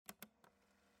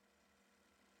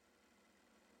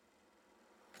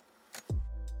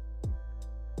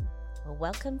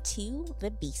welcome to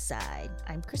The B-Side.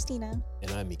 I'm Christina.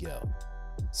 And I'm Miguel.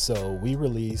 So we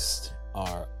released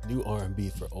our new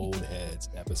R&B for Old Heads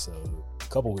episode a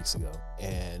couple weeks ago,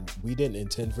 and we didn't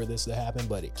intend for this to happen,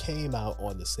 but it came out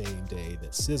on the same day that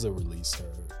SZA released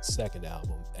her second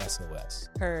album, SOS.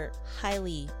 Her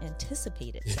highly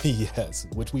anticipated. Yes,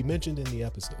 which we mentioned in the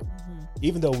episode. Mm-hmm.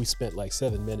 Even though we spent like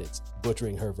 7 minutes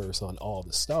butchering her verse on All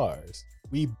the Stars,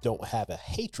 we don't have a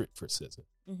hatred for SZA.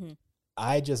 Mm-hmm.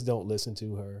 I just don't listen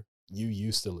to her. You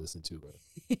used to listen to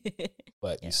her,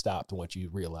 but you stopped once you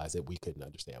realized that we couldn't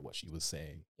understand what she was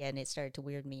saying. Yeah, and it started to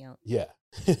weird me out. Yeah.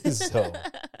 So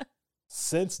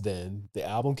since then, the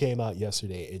album came out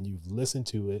yesterday, and you've listened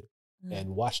to it and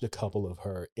watched a couple of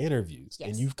her interviews,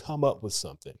 and you've come up with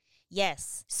something.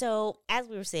 Yes. So as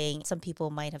we were saying, some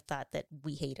people might have thought that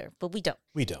we hate her, but we don't.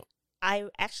 We don't. I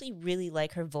actually really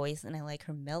like her voice and I like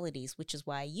her melodies, which is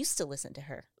why I used to listen to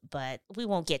her. But we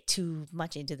won't get too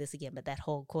much into this again. But that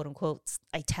whole quote unquote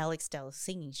italic style of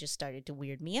singing just started to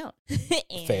weird me out.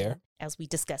 And fair. As we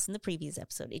discussed in the previous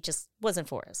episode, it just wasn't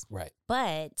for us. Right.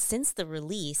 But since the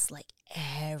release, like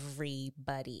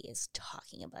everybody is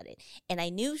talking about it. And I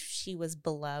knew she was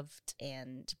beloved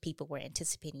and people were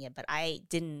anticipating it, but I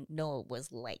didn't know it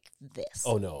was like this.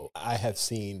 Oh, no. I have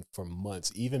seen for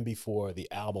months, even before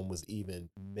the album was even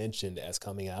mentioned as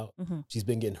coming out, she's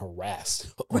been getting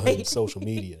harassed on social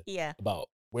media about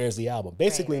where's the album.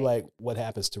 Basically, like what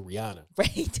happens to Rihanna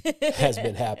has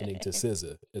been happening to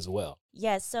SZA as well.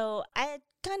 Yeah, so I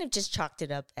kind of just chalked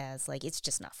it up as like, it's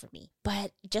just not for me.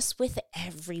 But just with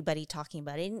everybody talking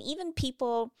about it, and even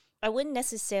people, I wouldn't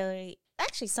necessarily,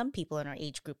 actually some people in our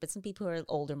age group, but some people who are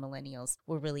older millennials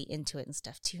were really into it and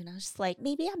stuff too. And I was just like,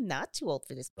 maybe I'm not too old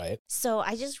for this. Right. So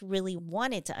I just really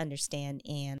wanted to understand.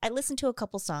 And I listened to a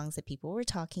couple songs that people were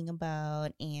talking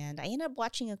about. And I ended up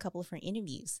watching a couple of her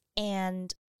interviews.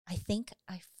 And I think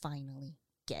I finally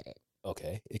get it.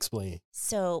 Okay. Explain.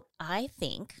 So I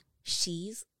think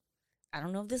I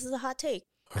don't know if this is a hot take.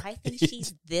 I think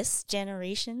she's this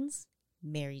generation's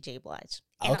Mary J. Blige.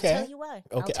 And okay. I'll tell you why.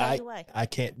 Okay. I'll tell you why. I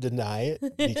can't deny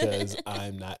it because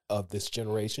I'm not of this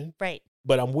generation. Right.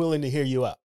 But I'm willing to hear you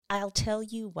out. I'll tell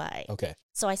you why. Okay.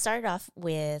 So I started off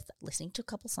with listening to a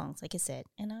couple songs, like I said,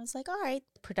 and I was like, all right,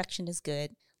 production is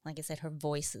good. Like I said, her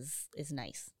voice is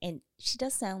nice. And she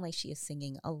does sound like she is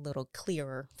singing a little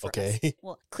clearer for us.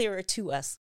 Well, clearer to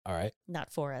us. All right.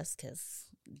 Not for us, because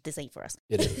this ain't for us.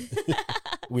 It is.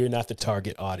 We're not the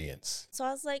target audience. So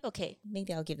I was like, okay,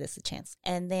 maybe I'll give this a chance.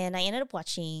 And then I ended up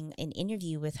watching an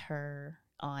interview with her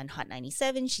on Hot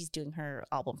 97. She's doing her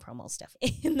album promo stuff.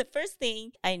 And the first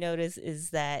thing I noticed is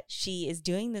that she is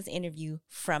doing this interview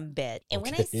from bed. And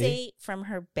when I say from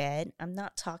her bed, I'm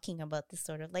not talking about this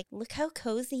sort of like, look how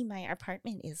cozy my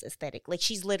apartment is aesthetic. Like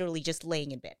she's literally just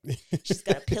laying in bed. She's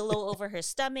got a pillow over her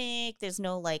stomach. There's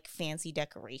no like fancy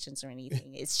decorations or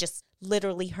anything. It's just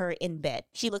literally her in bed.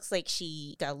 She looks like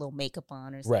she got a little makeup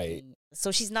on or something. Right.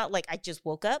 So she's not like, I just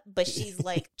woke up, but she's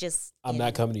like just I'm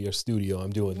not coming to your studio.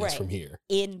 I'm doing this from here.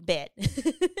 In bed.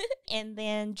 And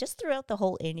then just throughout the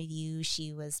whole interview,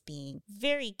 she was being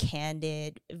very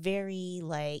candid, very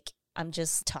like, I'm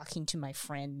just talking to my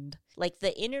friend. Like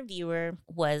the interviewer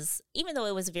was, even though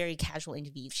it was a very casual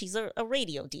interview, she's a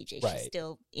radio DJ. Right. She's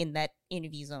still in that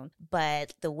interview zone.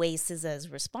 But the way SZA is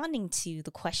responding to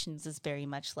the questions is very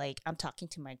much like, I'm talking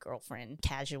to my girlfriend,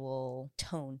 casual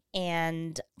tone.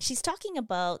 And she's talking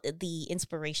about the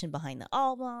inspiration behind the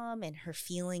album and her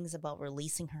feelings about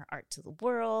releasing her art to the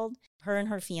world. Her and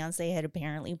her fiance had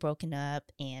apparently broken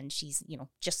up and she's,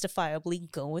 justifiably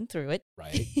going through it.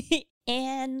 Right.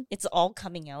 And it's all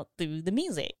coming out through the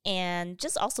music. And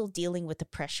just also dealing with the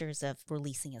pressures of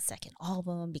releasing a second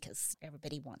album because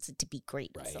everybody wants it to be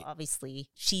great. Right. So obviously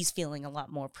she's feeling a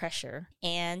lot more pressure.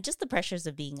 And just the pressures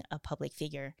of being a public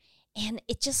figure. And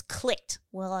it just clicked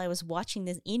while I was watching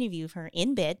this interview of her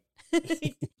in bed,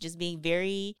 just being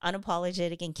very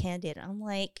unapologetic and candid. I'm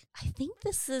like, I think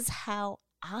this is how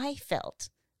I felt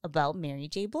about Mary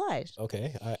J. Blige.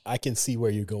 Okay. I can see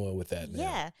where you're going with that now.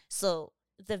 Yeah. So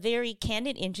the very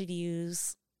candid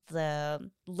interviews, the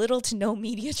little to no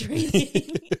media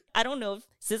training. I don't know if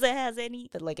SZA has any,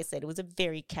 but like I said, it was a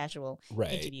very casual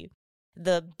interview.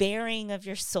 The bearing of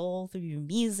your soul through your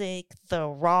music, the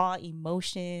raw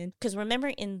emotion. Because remember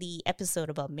in the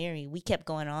episode about Mary, we kept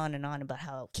going on and on about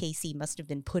how Casey must have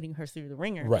been putting her through the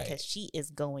ringer because she is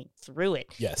going through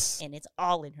it. Yes. And it's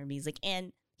all in her music.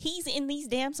 And He's in these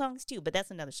damn songs too, but that's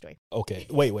another story. Okay.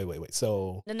 Wait.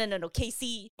 So No.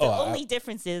 Casey, the only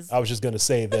difference is... I was just going to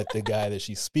say that the guy that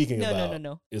she's speaking about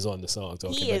No. is on the song. So,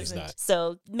 okay, he but isn't. he's not.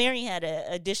 So Mary had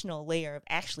an additional layer of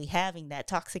actually having that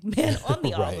toxic man on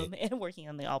the Right. album and working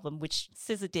on the album, which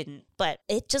SZA didn't. But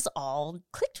it just all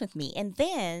clicked with me. And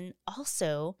then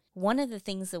also, one of the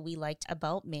things that we liked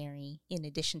about Mary, in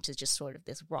addition to just sort of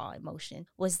this raw emotion,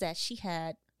 was that she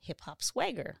had hip-hop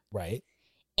swagger. Right.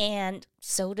 And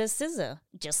so does SZA,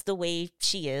 just the way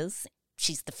she is.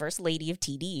 She's the first lady of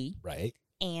TDE. Right.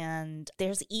 And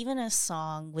there's even a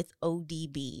song with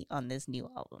ODB on this new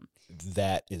album.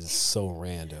 That is so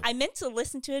random. I meant to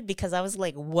listen to it because I was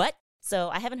like, what? So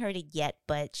I haven't heard it yet,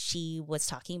 but she was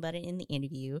talking about it in the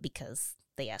interview because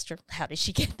they asked her, how did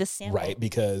she get this sample? Right,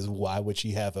 because why would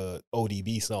she have a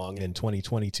ODB song in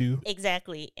 2022?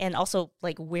 Exactly. And also,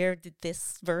 like, where did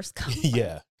this verse come from?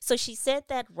 Yeah. So she said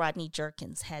that Rodney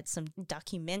Jerkins had some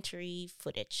documentary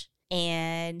footage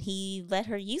and he let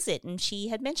her use it. And she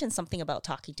had mentioned something about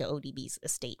talking to ODB's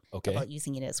estate about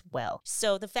using it as well.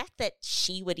 So the fact that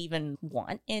she would even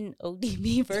want an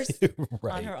ODB verse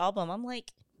right. on her album, I'm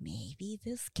like, maybe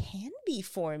this can be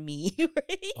for me,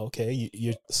 right? Okay,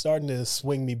 you're starting to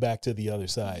swing me back to the other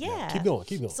side. Yeah. Now. Keep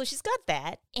going. So she's got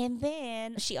that. And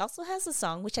then she also has a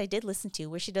song, which I did listen to,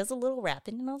 where she does a little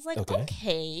rapping. And I was like,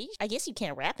 okay, I guess you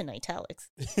can't rap in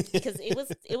italics because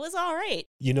it was all right.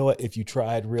 You know what? If you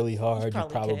tried really hard, you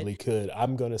probably could.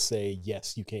 I'm going to say,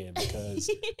 yes, you can, because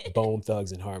Bone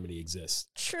Thugs and Harmony exists.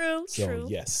 True. So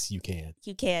yes, you can.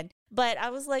 You can. But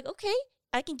I was like, okay,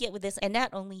 I can get with this. And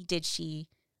not only did she,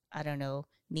 I don't know,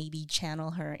 maybe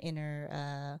channel her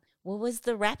inner, what was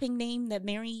the rapping name that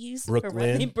Mary used?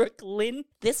 Brooklyn. Brooklyn.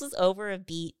 This was over a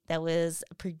beat that was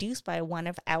produced by one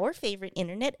of our favorite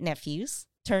internet nephews,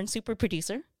 turned super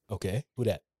producer. Okay, who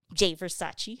that? Jay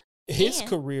Versace. His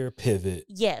career pivot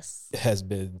has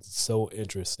been so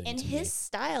interesting. And his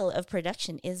style of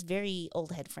production is very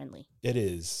old head friendly. It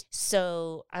is.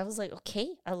 So I was like,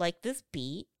 okay, I like this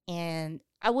beat. And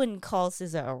I wouldn't call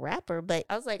SZA a rapper, but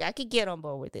I was like, I could get on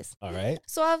board with this. All right.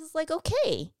 So I was like,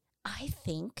 okay, I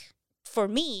think for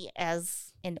me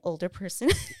as an older person,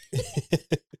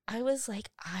 I was like,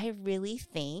 I really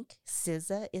think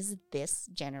SZA is this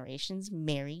generation's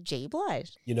Mary J.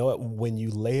 Blige. You know what? When you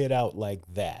lay it out like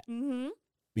that,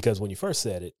 because when you first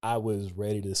said it, I was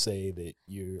ready to say that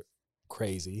you're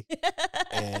crazy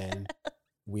and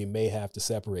we may have to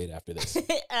separate after this.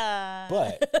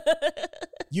 But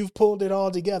you've pulled it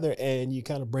all together and you're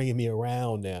kind of bringing me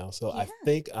around now. So I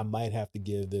think I might have to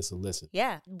give this a listen.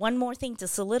 Yeah. One more thing to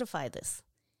solidify this.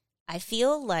 I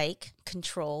feel like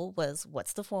Control was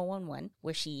What's the 411,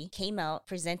 where she came out,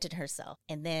 presented herself.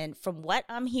 And then from what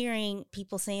I'm hearing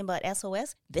people saying about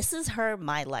SOS, this is her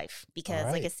My Life.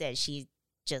 Because like I said, she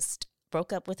just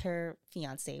broke up with her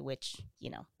fiance, which, you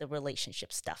know, the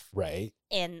relationship stuff. Right.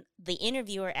 And the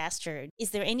interviewer asked her,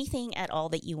 is there anything at all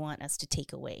that you want us to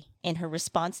take away? And her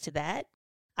response to that,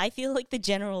 I feel like the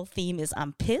general theme is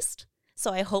I'm pissed.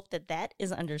 So I hope that that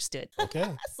is understood.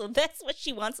 Okay. So that's what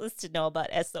she wants us to know about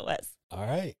SOS. All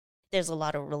right. There's a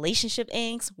lot of relationship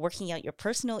angst, working out your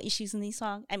personal issues in these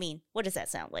songs. I mean, what does that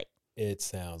sound like? It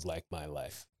sounds like my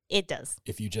life. It does.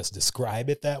 If you just describe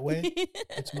it that way,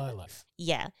 it's my life.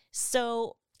 Yeah.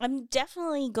 So I'm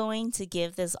definitely going to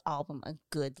give this album a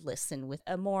good listen with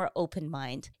a more open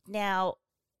mind. Now,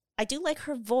 I do like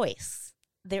her voice.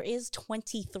 There is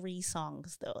 23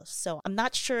 songs, though, so I'm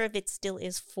not sure if it still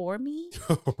is for me.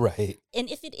 Right.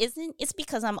 And if it isn't, it's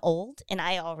because I'm old and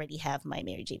I already have my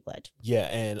Mary J. Blige. Yeah,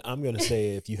 and I'm going to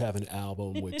say if you have an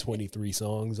album with 23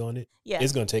 songs on it,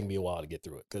 it's going to take me a while to get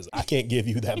through it because I can't give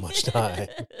you that much time.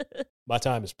 My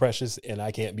time is precious and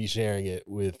I can't be sharing it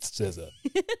with SZA.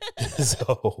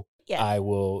 So I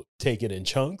will take it in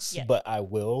chunks, but I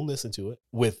will listen to it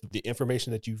with the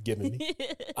information that you've given me.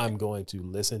 I'm going to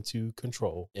listen to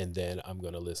Control and then I'm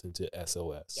going to listen to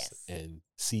SOS and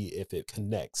see if it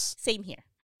connects. Same here.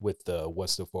 With the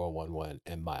What's the 411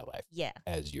 and My Life. Yeah.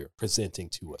 As you're presenting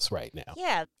to us right now.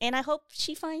 Yeah. And I hope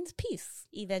she finds peace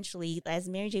eventually, as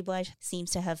Mary J. Blige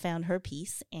seems to have found her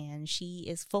peace and she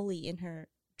is fully in her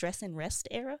dress and rest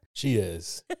era. She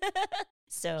is.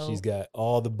 So she's got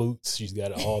all the boots. She's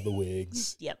got all the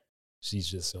wigs. Yep. She's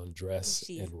just on dress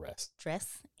and rest.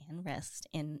 Dress and rest.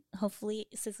 And hopefully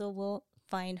SZA will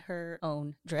find her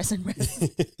own dress and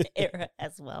rest era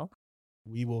as well.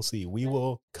 We will see. We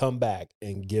will come back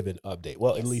and give an update.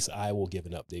 Well, Yes. at least I will give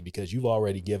an update because you've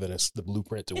already given us the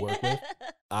blueprint to work with.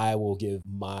 I will give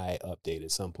my update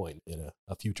at some point in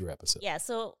a future episode. Yeah,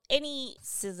 so any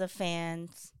SZA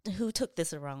fans who took this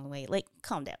the wrong way, like,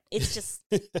 calm down. It's just,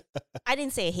 I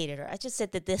didn't say I hated her. I just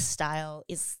said that this style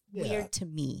is weird to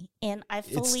me. And I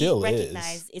fully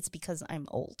recognize it's because I'm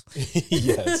old.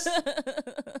 Yes.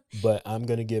 But I'm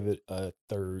going to give it a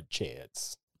third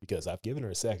chance because I've given her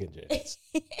a second chance.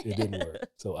 It didn't work.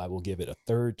 So I will give it a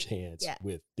third chance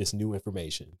with this new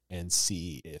information and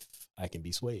see if I can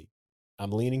be swayed.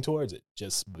 I'm leaning towards it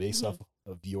just based off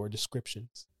of your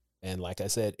descriptions. And like I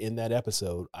said, in that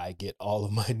episode, I get all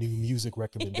of my new music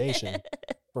recommendation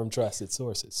from trusted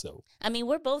sources. So, I mean,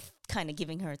 we're both kind of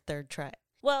giving her a third try.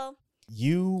 Well,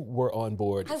 you were on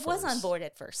board I was on board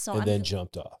at first. So and then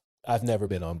jumped off. I've never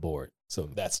been on board. So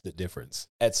that's the difference.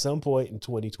 At some point in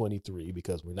 2023,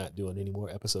 because we're not doing any more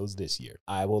episodes this year,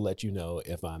 I will let you know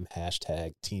if I'm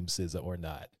hashtag Team SZA or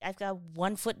not. I've got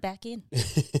 1 foot back in.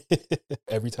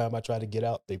 Every time I try to get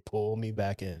out, they pull me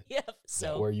back in. Yep. So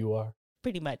is that where you are?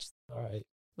 Pretty much. All right.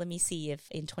 Let me see if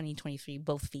in 2023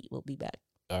 both feet will be back.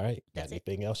 All right. Got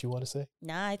anything else you want to say?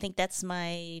 Nah, I think that's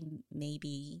my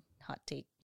maybe hot take.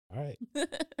 All right.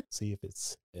 See if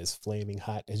it's as flaming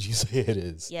hot as you say it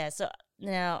is. Yeah, so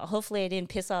now hopefully I didn't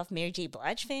piss off Mary J.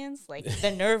 Blige fans. Like,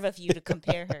 the nerve of you to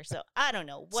compare her. So I don't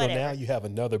know. Whatever. So now you have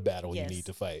another battle you need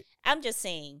to fight. I'm just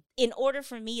saying, in order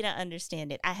for me to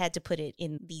understand it, I had to put it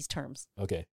in these terms.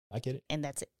 Okay, I get it. And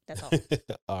that's it. That's all.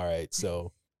 All right,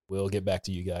 so we'll get back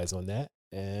to you guys on that.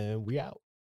 And we out.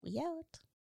 We out.